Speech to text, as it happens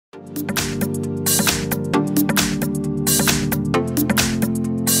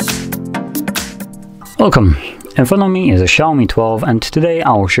Welcome! In front of me is a Xiaomi 12, and today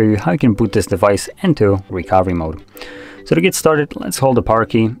I will show you how you can boot this device into recovery mode. So to get started, let's hold the power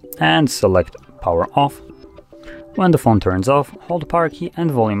key and select power off. When the phone turns off, hold the power key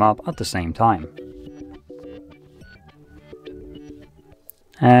and volume up at the same time.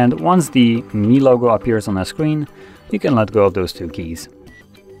 And once the Mi logo appears on the screen, you can let go of those two keys.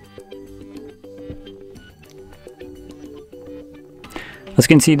 As you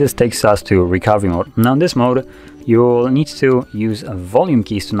can see, this takes us to recovery mode. Now in this mode, you'll need to use volume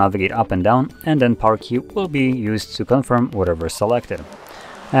keys to navigate up and down, and then power key will be used to confirm whatever is selected.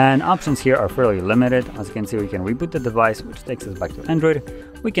 And options here are fairly limited. As you can see, we can reboot the device, which takes us back to Android.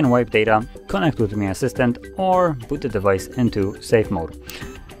 We can wipe data, connect with Mi Assistant, or boot the device into safe mode.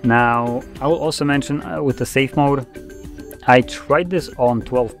 Now, I will also mention with the safe mode, I tried this on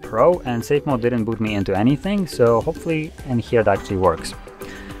 12 Pro and safe mode didn't boot me into anything, so hopefully in here that actually works.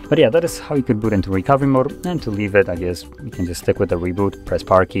 But yeah, that is how you could boot into recovery mode, and to leave it, I guess you can just stick with the reboot, press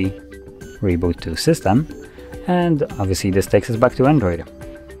power key, reboot to system, and obviously this takes us back to Android.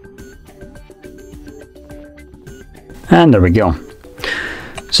 And there we go.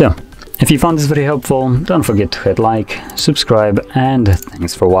 So, if you found this video helpful, don't forget to hit like, subscribe, and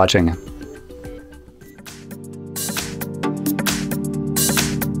thanks for watching.